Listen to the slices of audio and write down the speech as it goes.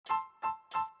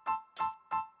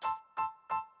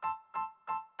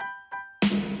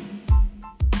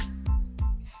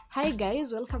Hi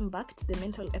guys, welcome back to the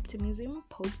Mental Optimism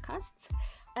podcast.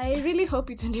 I really hope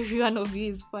each and every one of you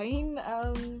is fine.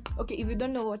 Okay, if you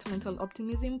don't know what Mental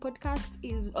Optimism podcast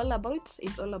is all about,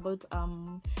 it's all about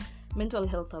mental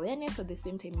health awareness. At the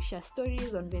same time, we share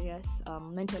stories on various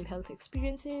mental health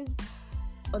experiences.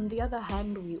 On the other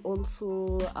hand, I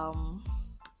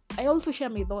also share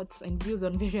my thoughts and views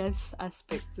on various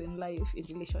aspects in life in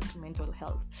relation to mental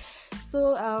health.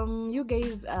 So, you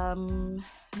guys,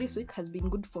 this week has been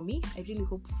good for me. I really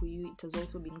hope for you it has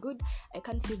also been good. I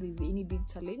can't say there's any big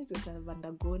challenge that I've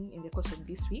undergone in the course of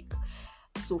this week.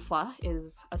 So far,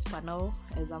 as per now,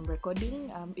 as I'm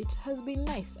recording, it has been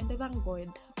nice, and I thank God,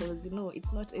 because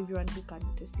it's not everyone who can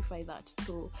testify that.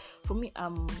 So for me,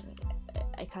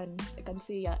 I can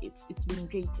say it's been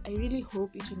great. I really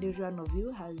hope each and every one of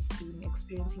you has been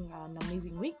experiencing an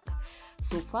amazing week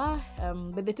so far.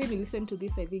 By the time you listen to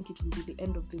this, I think it will be the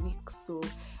end of the week. So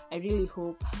I really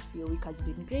hope your week has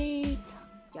been great.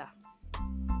 Yeah.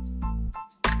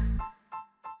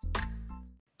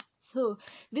 So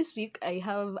this week I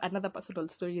have another personal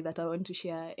story that I want to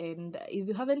share, and if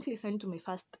you haven't listened to my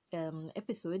first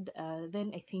episode,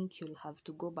 then I think you'll have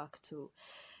to go back to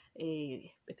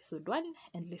episode 1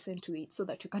 and listen to it so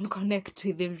that you can connect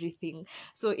with everything.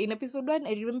 So in episode 1,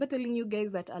 I remember telling you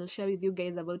guys that I'll share with you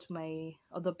guys about my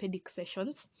orthopedic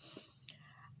sessions.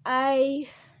 Let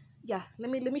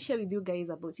me share with you guys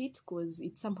about it, because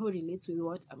it somehow relates with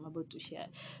what I'm about to share.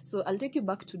 So I'll take you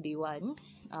back to day 1.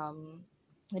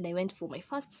 When I went for my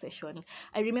first session,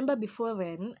 I remember before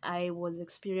then I was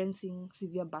experiencing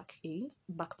severe back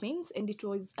pains, and it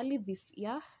was early this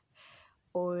year,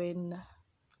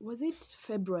 was it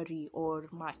February or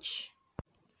March?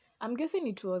 I'm guessing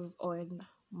it was on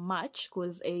March,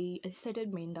 because I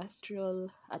started my industrial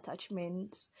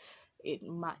attachment in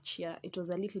March. Yeah, it was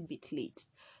a little bit late.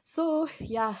 So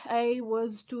yeah, I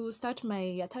was to start my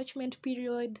attachment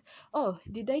period. Oh,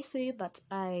 did I say that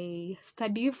I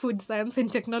study food science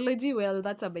and technology? Well,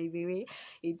 that's a by the way.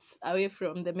 It's away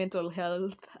from the mental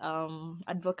health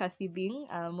advocacy thing.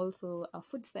 I'm also a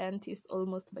food scientist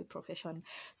almost by profession.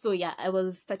 So yeah, I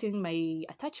was starting my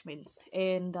attachments,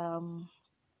 and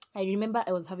I remember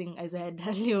I was having, as I had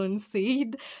earlier on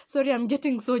said, sorry, I'm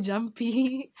getting so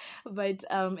jumpy, but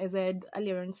as I had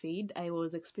earlier on said, I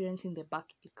was experiencing the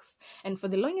backaches. And for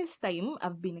the longest time,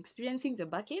 I've been experiencing the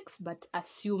backaches, but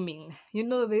assuming,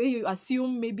 the way you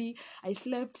assume maybe I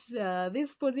slept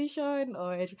this position,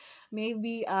 or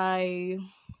maybe I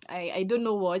don't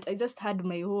know what. I just had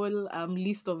my whole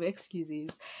list of excuses.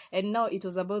 And now it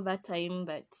was about that time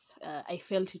that I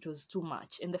felt it was too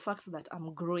much. And the fact that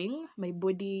I'm growing, my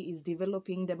body is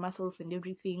developing, the muscles and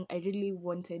everything, I really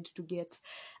wanted to get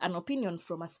an opinion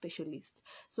from a specialist.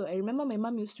 So I remember my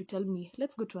mom used to tell me,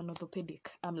 let's go to an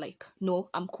orthopedic. I'm like, no,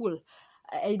 I'm cool.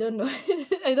 I don't know.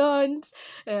 I don't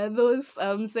those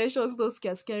sessions, those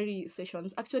scary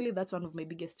sessions. Actually, that's one of my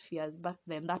biggest fears. Back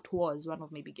then, that was one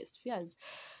of my biggest fears.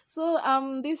 So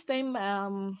this time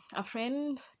a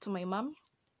friend to my mom,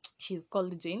 she's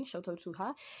called Jane, shout out to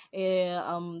her.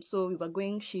 So we were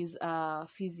going, she's a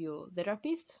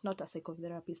physiotherapist, not a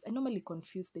psychotherapist. I normally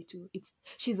confuse the two.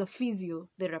 She's a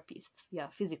physiotherapist, yeah,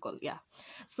 physical, yeah.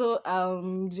 So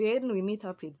Jane, we meet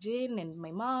up with Jane and my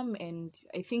mom, and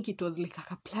I think it was like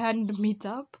a planned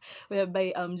meetup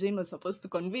whereby Jane was supposed to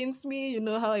convince me,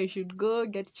 how I should go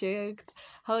get checked,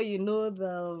 how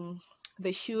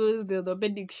the shoes, the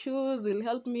orthopedic shoes will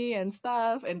help me and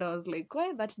stuff. And I was like,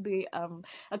 why that day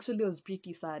actually was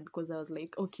pretty sad, because I was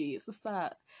like, okay, sister,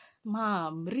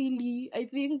 mom, really? I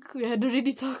think we had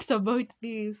already talked about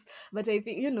this, but I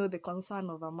think the concern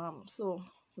of a mom. So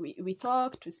we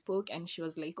talked, we spoke, and she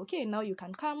was like, okay, now you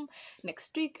can come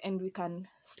next week and we can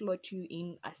slot you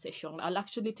in a session. I'll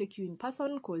actually take you in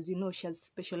person, because she has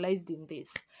specialized in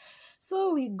this.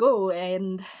 So we go,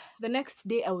 and the next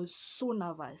day I was so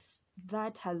nervous.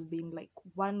 That has been like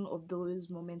one of those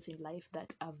moments in life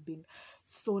that I've been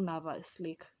so nervous,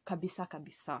 like kabisa,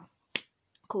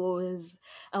 because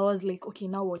I was like, okay,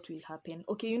 now what will happen?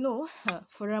 Okay,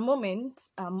 for a moment,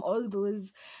 all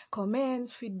those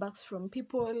comments, feedbacks from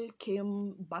people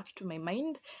came back to my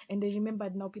mind, and I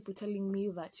remembered now people telling me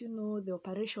that the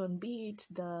operation beat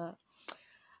the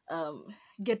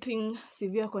getting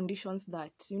severe conditions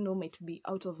that might be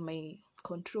out of my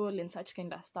control and such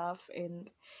kind of stuff, and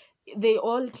they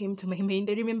all came to my mind.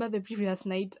 I remember the previous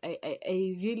night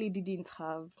I really didn't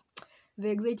have the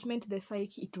excitement, the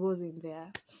psyche, it wasn't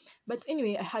there. But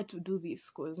anyway, I had to do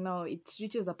this, because now it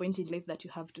reaches a point in life that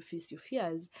you have to face your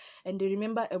fears. And I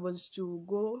remember I was to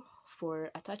go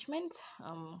for attachment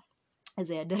as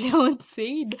I had earlier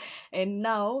said. And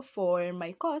now for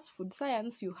my course, food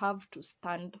science, you have to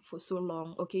stand for so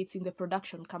long. Okay, it's in the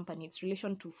production company, it's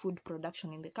relation to food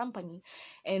production in the company.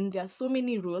 And there are so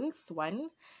many rules,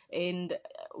 and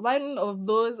one of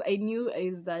those I knew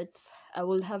is that I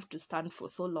will have to stand for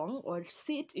so long or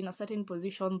sit in a certain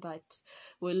position that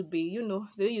will be, the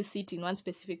way you sit in one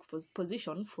specific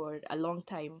position for a long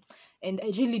time. And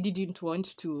I really didn't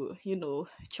want to,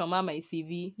 choma my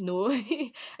CV. No,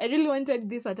 I really wanted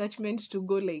this attachment to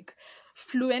go like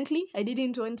fluently. I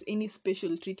didn't want any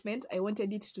special treatment. I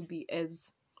wanted it to be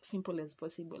as simple as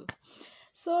possible.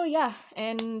 So yeah,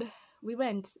 and we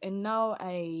went, and now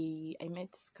I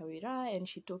met Kawira, and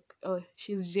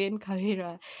she's Jane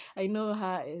Kawira. I know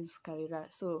her as Kawira.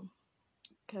 So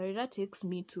Kawira takes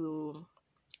me to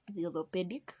the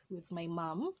orthopedic with my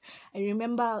mom. I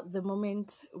remember the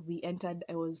moment we entered,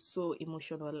 I was so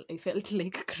emotional. I felt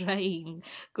like crying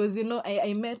because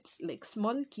I met like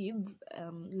small kids,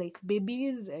 like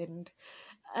babies and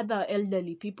other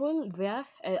elderly people there.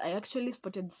 I actually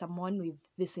spotted someone with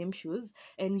the same shoes,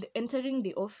 and entering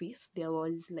the office there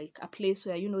was like a place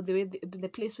where the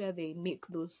place where they make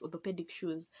those orthopedic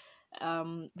shoes.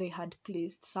 They had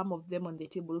placed some of them on the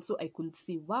table so I could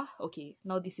see, wow, okay,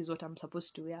 now this is what I'm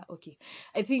supposed to wear. Okay,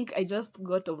 I think I just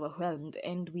got overwhelmed,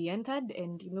 and we entered,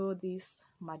 and this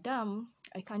madam,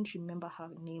 I can't remember her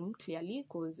name clearly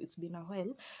because it's been a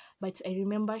while, but I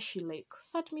remember she like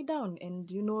sat me down, and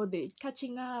they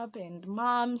catching up and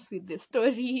moms with the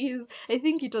stories. I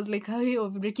think it was like a way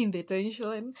of breaking the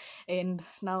tension. And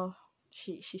now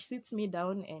she sits me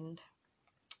down, and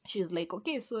she's like,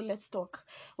 okay, so let's talk.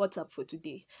 What's up for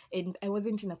today? And I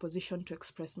wasn't in a position to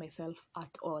express myself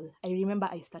at all. I remember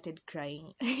I started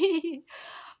crying.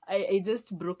 I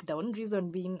just broke down.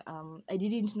 Reason being, I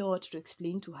didn't know what to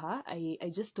explain to her. I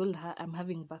just told her I'm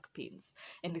having back pains,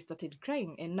 and I started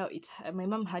crying. And now my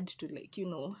mom had to like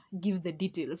give the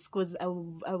details because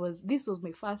this was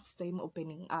my first time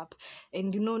opening up,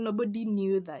 and nobody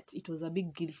knew that it was a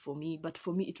big deal for me, but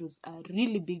for me it was a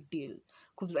really big deal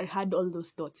because I had all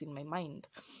those thoughts in my mind.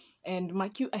 And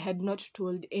I had not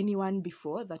told anyone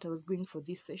before that I was going for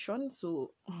this session, so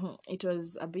it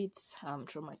was a bit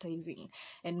traumatizing.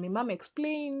 And my mom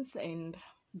explains, and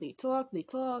they talk,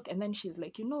 and then she's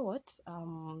like, you know what?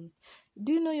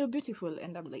 Do you know you're beautiful?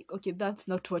 And I'm like, okay, that's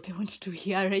not what I want to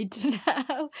hear right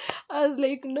now. I was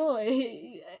like, no,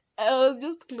 I was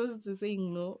just close to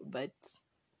saying no, but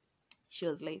she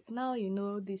was like, now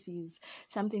this is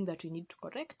something that we need to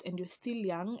correct, and you're still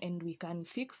young, and we can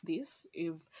fix this.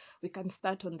 If we can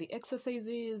start on the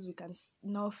exercises, we can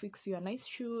now fix you a nice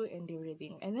shoe and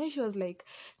everything. And then she was like,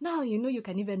 now you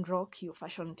can even rock your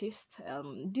fashion taste.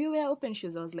 Do you wear open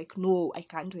shoes? I was like, no, I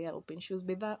can't wear open shoes,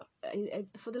 but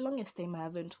for the longest time I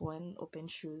haven't worn open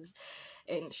shoes.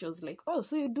 And she was like, oh,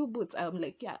 so you do boots? I'm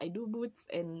like, yeah, I do boots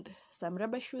and some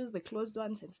rubber shoes, the closed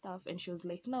ones and stuff. And she was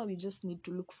like, no, we just need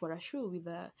to look for a shoe with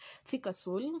a thicker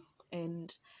sole,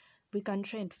 and we can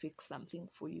try and fix something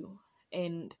for you.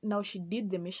 And now she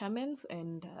did the measurements,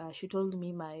 and she told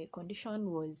me my condition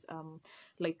was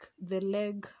like the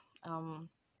leg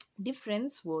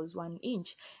difference was 1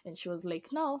 inch. And she was like,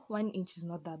 no, 1 inch is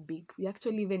not that big. We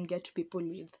actually even get people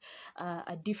with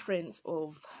a difference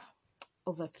of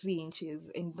over 3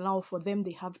 inches, and now for them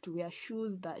they have to wear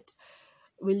shoes that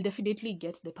will definitely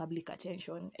get the public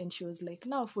attention. And she was like,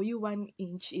 now for you, 1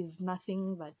 inch is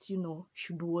nothing that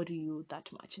should worry you that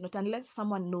much, not unless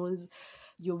someone knows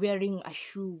you're wearing a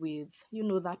shoe with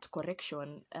that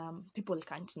correction. People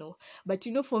can't know, but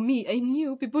for me, I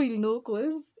knew people will know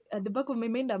because at the back of my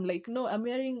mind I'm like, no, I'm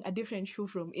wearing a different shoe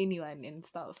from anyone and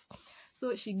stuff.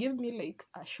 So she gave me like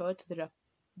a short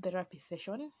therapy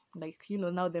session, like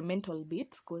now the mental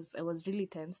bit, because I was really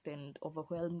tensed and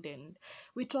overwhelmed. And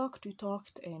we talked,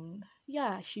 and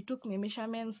yeah, she took my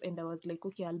measurements, and I was like,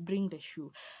 okay, I'll bring the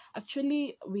shoe.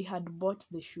 Actually, we had bought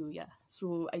the shoe, yeah,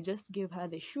 so I just gave her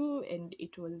the shoe, and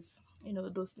it was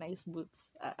those nice boots.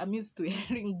 I'm used to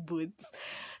wearing boots.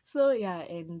 So yeah,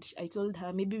 and I told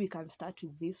her maybe we can start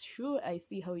with this shoe, I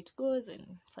see how it goes and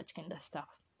such kind of stuff.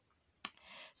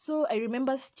 So I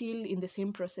remember still in the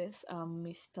same process,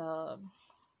 Mr.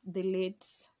 the late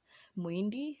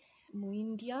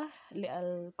Muindia,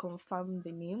 I'll confirm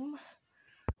the name.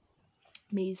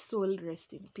 May his soul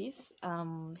rest in peace.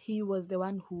 He was the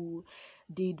one who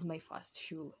did my first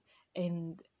shoe,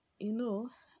 and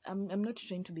I'm not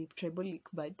trying to be tribalic,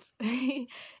 but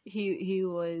he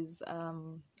was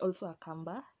also a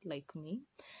Kamba like me.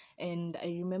 And I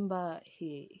remember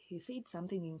he said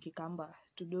something in Kikamba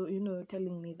to do,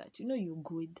 telling me that, you're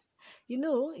good,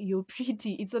 you're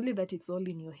pretty. It's only that it's all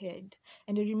in your head.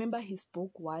 And I remember he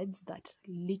spoke words that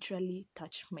literally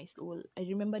touched my soul. I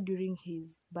remember during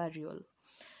his burial,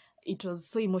 it was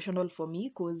so emotional for me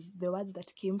because the words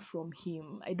that came from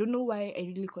him, I don't know why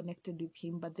I really connected with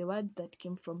him, but the words that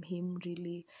came from him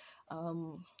really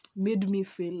made me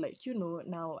feel like,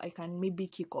 now I can maybe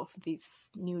kick off this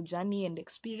new journey and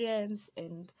experience.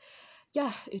 And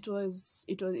yeah, it was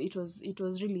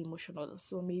really emotional.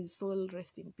 So may his soul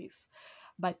rest in peace.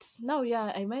 But now,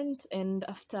 yeah, I went, and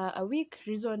after a week,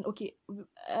 reason, okay,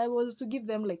 I was to give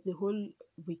them like the whole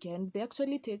weekend. They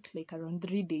actually take like around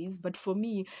 3 days, but for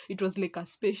me it was like a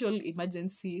special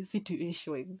emergency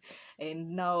situation.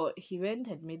 And now he went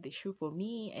and made the shoe for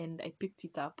me, and I picked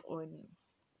it up on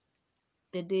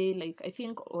the day, like I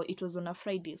think, or it was on a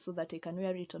Friday, so that I can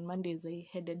wear it on Mondays. I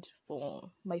headed for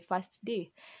my first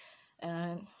day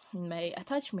uh, in my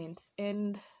attachment.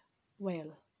 And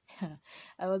well,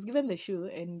 I was given the shoe,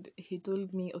 and he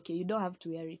told me, okay, you don't have to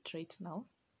wear it right now.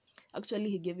 Actually,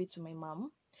 he gave it to my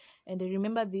mom. And I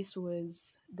remember this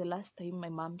was the last time my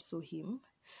mom saw him.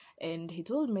 And he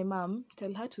told my mom,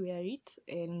 tell her to wear it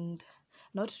and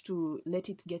not to let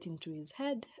it get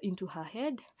into her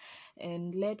head,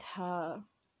 and let her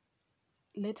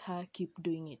keep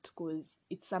doing it, because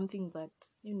it's something that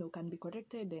can be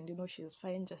corrected, and she's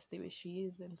fine just the way she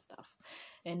is and stuff.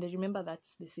 And I remember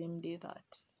that's the same day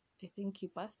that I think he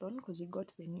passed on, because we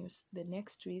got the news the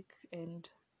next week. And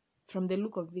from the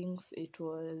look of things, it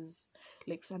was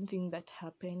like something that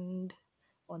happened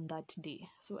on that day.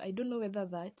 So I don't know whether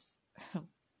that's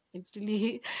it's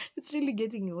really it's really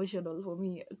getting emotional for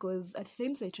me, because at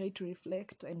times I try to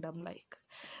reflect, and I'm like,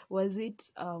 was it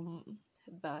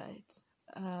that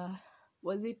uh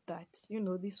was it that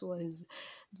this was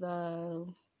the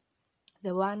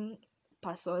one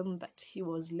person that he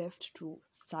was left to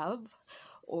serve,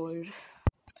 or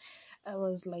I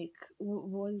was like,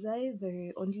 was I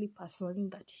the only person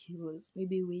that he was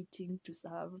maybe waiting to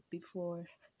serve before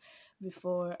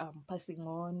passing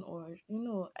on? Or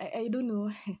I don't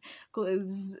know,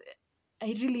 because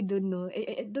I really don't know.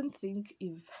 I don't think,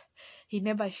 if he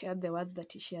never shared the words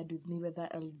that he shared with me, whether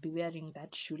I'll be wearing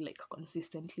that shoe like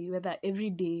consistently, whether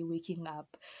every day waking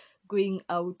up, going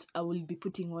out, I will be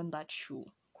putting on that shoe.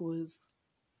 Because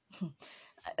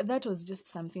that was just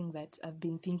something that I've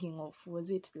been thinking of. Was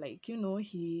it like,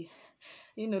 he,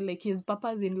 like his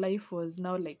purpose in life was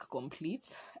now like complete?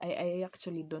 I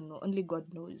actually don't know. Only God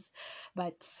knows.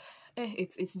 But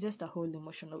it's just a whole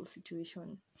emotional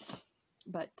situation.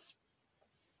 But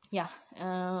yeah,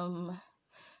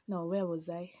 no, where was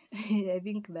I? I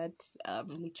think that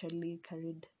literally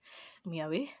carried me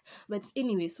away. But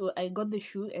anyway, so I got the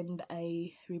shoe, and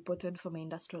I reported for my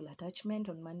industrial attachment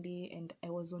on Monday, and I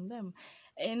was on them.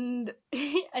 And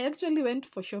I actually went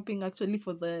for shopping actually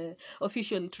for the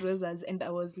official trousers, and I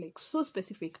was like so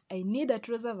specific. I need a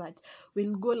trouser that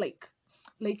will go like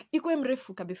ikuwe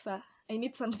mrefu kabisa. I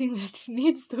need something that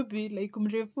needs to be like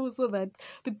mrefu, so that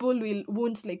people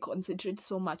won't like concentrate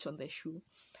so much on the shoe.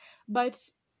 But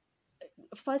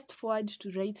fast forward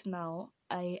to right now,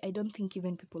 I don't think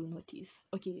even people notice.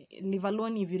 Okay, leave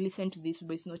alone if you listen to this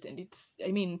voice note,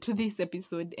 and to this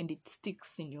episode, and it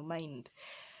sticks in your mind.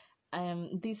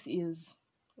 This is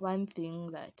one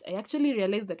thing that I actually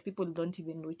realized that people don't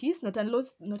even notice, not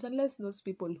unless those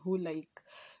people who like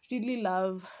really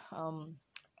love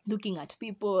looking at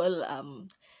people,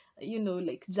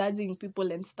 like judging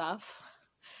people and stuff.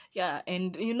 Yeah,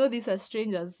 and these are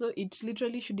strangers, so it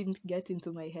literally shouldn't get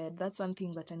into my head. That's one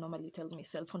thing that I normally tell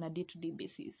myself on a day-to-day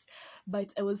basis.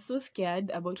 But I was so scared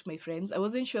about my friends. I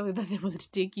wasn't sure whether they would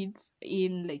take it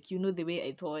in, like, the way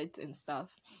I thought and stuff.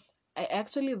 I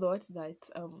actually thought that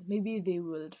maybe they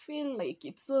would feel like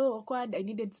it's so awkward, I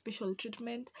needed special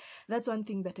treatment. That's one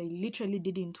thing that I literally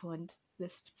didn't want.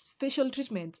 The special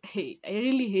treatment. Hey, I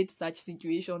really hate such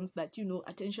situations that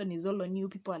attention is all on you.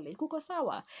 People are like, "Uko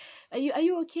sawa? Are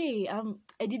you okay?"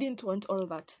 I didn't want all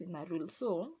that scenario.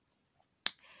 So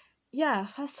yeah,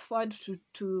 fast forward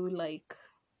to like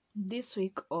this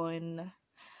week on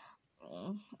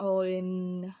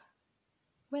when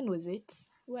was it?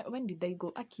 When did I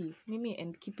go? Aki, Mimi,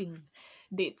 and keeping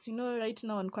dates. Right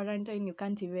now on quarantine, you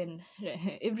can't even.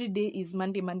 Every day is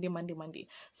Monday, Monday, Monday, Monday.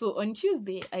 So on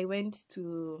Tuesday, I went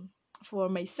for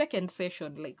my second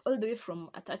session, like all the way from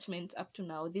attachment up to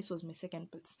now. This was my second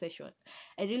session.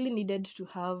 I really needed to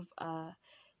have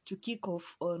to kick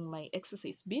off on my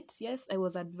exercise bit. Yes, I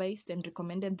was advised and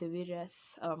recommended the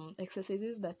various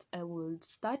exercises that I would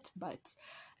start, but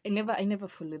I never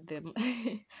followed them.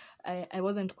 I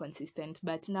wasn't consistent,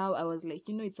 but now I was like,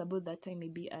 it's about that time.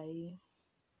 Maybe I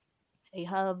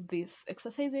have these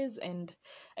exercises and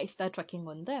I start working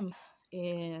on them.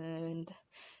 And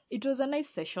it was a nice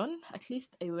session. At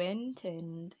least I went,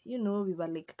 and we were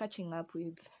like catching up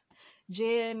with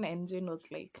Jane, and Jane was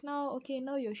like, now, okay,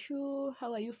 now your shoe,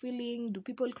 how are you feeling? Do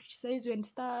people criticize you and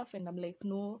stuff? And I'm like,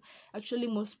 no. Actually,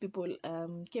 most people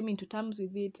came into terms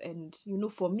with it. And,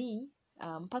 for me,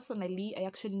 personally, I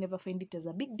actually never find it as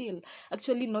a big deal.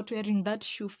 Actually, not wearing that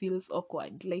shoe feels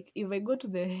awkward. Like, if I go to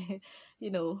the,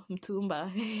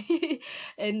 Mtumba,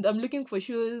 and I'm looking for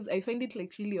shoes, I find it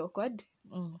like really awkward.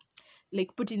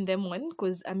 Like putting them on,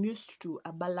 because I'm used to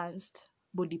a balanced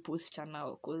body posture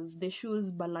now, because the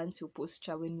shoes balance your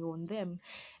posture when you're on them.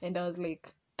 And I was like,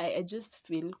 I just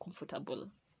feel comfortable.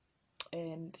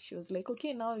 And she was like,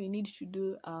 okay, now you need to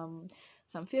do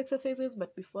some few exercises,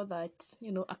 but before that,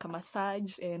 a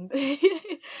massage. And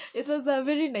it was a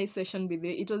very nice session with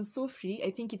you. It was so free.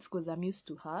 I think it's because I'm used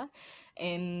to her.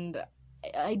 And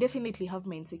I definitely have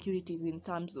my insecurities in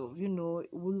terms of,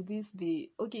 will this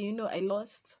be okay?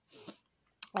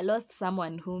 I lost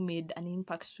someone who made an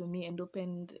impact to me and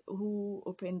who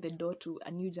opened the door to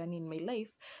a new journey in my life.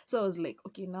 So I was like,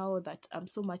 okay, now that I'm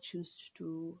so much used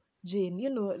to Jane,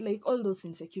 like all those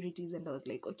insecurities, and I was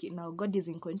like, okay, now God is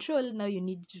in control. Now you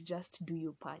need to just do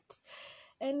your part.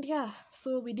 And yeah,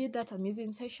 so we did that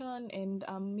amazing session, and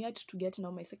I'm yet to get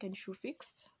now my second shoe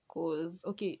fixed, because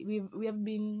okay, we have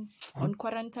been on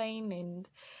quarantine, and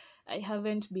I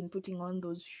haven't been putting on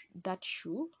that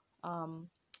shoe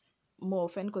more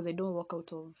often, because I don't walk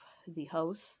out of the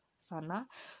house sana.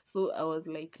 So I was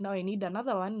like, now I need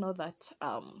another one now that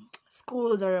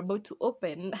schools are about to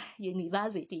open,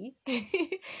 university.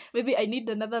 Maybe I need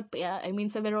another pair,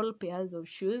 several pairs of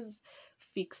shoes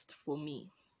fixed for me.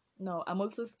 Now I'm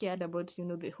also scared about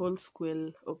the whole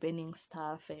school opening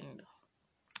stuff. And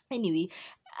anyway,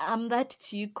 I'm that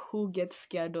chick who gets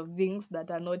scared of things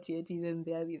that are not yet even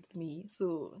there with me.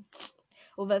 So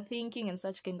overthinking and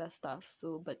such kind of stuff.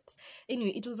 So, but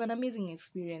anyway, it was an amazing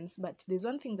experience. But there's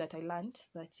one thing that I learned,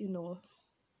 that you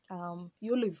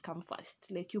always come first.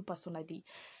 Like, you personally,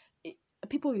 I-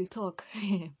 people will talk.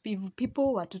 If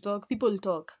people were to talk, people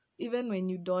talk. Even when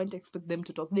you don't expect them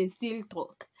to talk, they still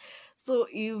talk. So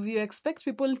if you expect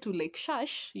people to like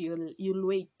shush, you'll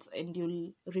wait, and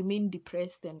you'll remain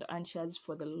depressed and anxious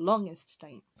for the longest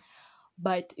time.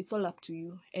 But it's all up to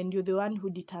you, and you're the one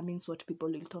who determines what people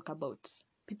will talk about.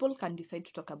 People can decide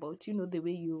to talk about, the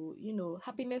way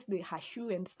happiness, her shoe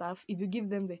and stuff. If you give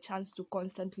them the chance to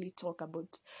constantly talk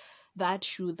about that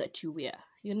shoe that you wear,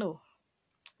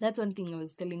 that's one thing I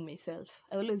was telling myself.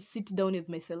 I always sit down with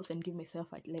myself and give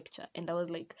myself a lecture. And I was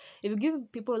like, if you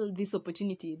give people this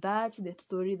opportunity, that's the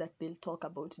story that they'll talk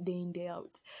about day in, day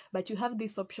out. But you have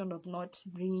this option of not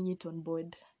bringing it on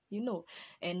board,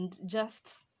 and just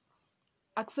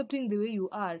accepting the way you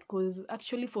are. Because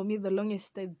actually, for me, the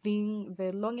longest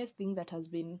thing that has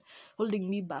been holding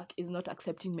me back is not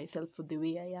accepting myself for the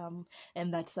way I am,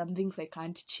 and that some things I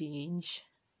can't change.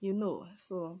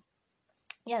 So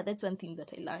yeah, that's one thing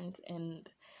that I learned. And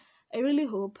I really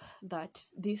hope that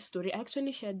this story, I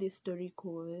actually shared this story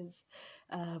because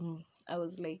I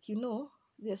was like,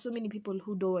 there are so many people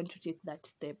who don't want to take that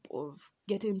step of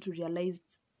getting to realize,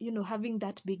 having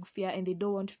that big fear, and they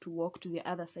don't want to walk to the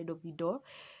other side of the door.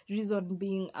 Reason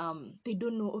being, they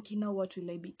don't know, okay, now what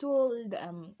will I be told?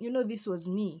 This was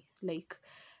me. Like,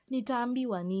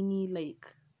 nitaambiwa nini? Like,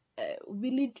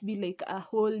 will it be like a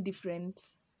whole different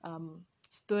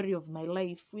story of my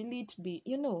life? Will it be,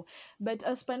 but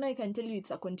as per now, I can tell you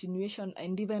it's a continuation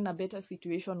and even a better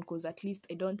situation, because at least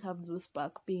I don't have those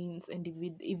back pains, and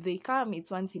if they come,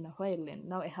 it's once in a while, and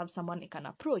now I have someone I can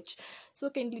approach. So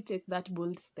kindly take that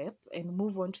bold step and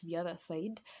move on to the other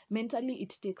side. Mentally,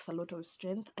 it takes a lot of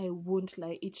strength. I won't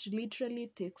lie, it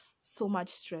literally takes so much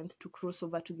strength to cross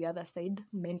over to the other side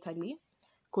mentally,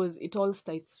 because it all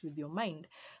starts with your mind.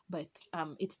 But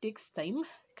it takes time.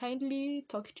 Kindly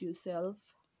talk to yourself,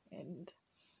 and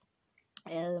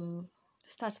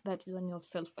start that journey of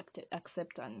self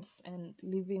acceptance, and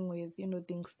living with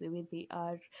things the way they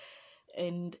are.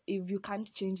 And if you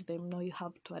can't change them now, you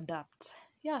have to adapt.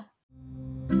 Yeah.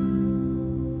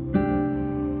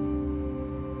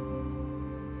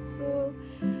 So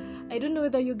I don't know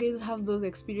whether you guys have those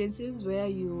experiences where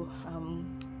you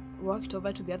walked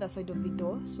over to the other side of the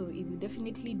door. So if you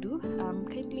definitely do,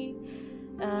 kindly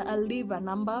I'll leave a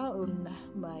number on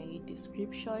my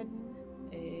description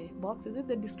box. Is it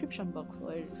the description box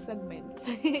or segment?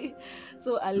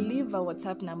 So I'll leave a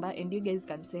WhatsApp number, and you guys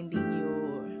can send in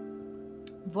your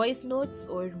voice notes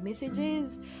or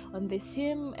messages on the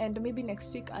same, and maybe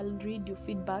next week I'll read your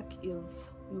feedback if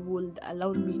you would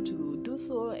allow me to do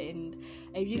so, and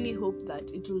I really hope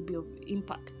that it will be of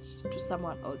impact to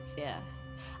someone out there.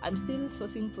 I'm still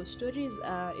sourcing for stories.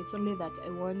 It's only that I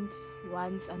want,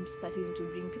 once I'm starting to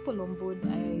bring people on board,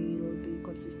 I'll be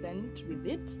consistent with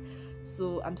it.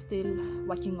 So I'm still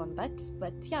working on that.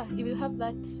 But yeah, if you have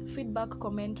that feedback,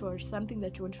 comment, or something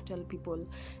that you want to tell people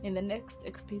in the next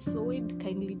episode,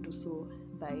 kindly do so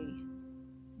by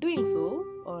doing so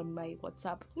on my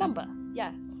WhatsApp number.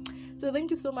 Yeah. So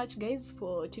thank you so much, guys,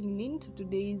 for tuning in to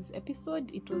today's episode.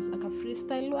 It was like a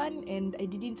freestyle one, and I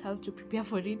didn't have to prepare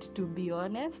for it, to be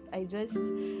honest. I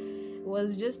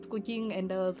was just cooking,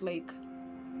 and I was like,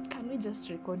 can we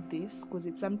just record this? Because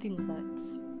it's something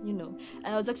that,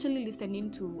 I was actually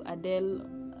listening to Adele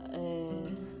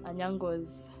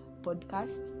Anyango's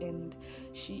podcast, and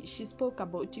she spoke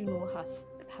about,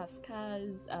 her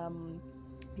scars,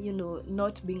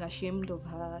 not being ashamed of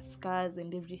her scars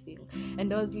and everything.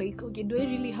 And I was like, okay, do I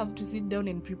really have to sit down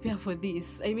and prepare for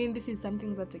this? I mean, this is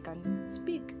something that I can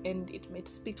speak, and it might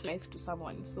speak life to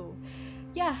someone. So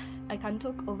yeah, I can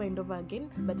talk over and over again,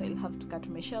 but I'll have to cut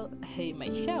myself.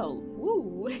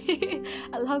 Woo!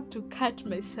 I'll have to cut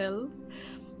myself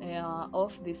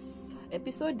off this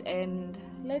episode, and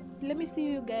let me see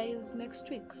you guys next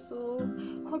week. So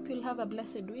hope you'll have a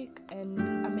blessed week and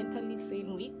a mentally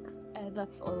sane week.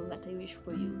 That's all that I wish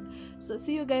for you. So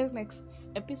see you guys next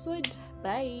episode.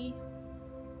 Bye.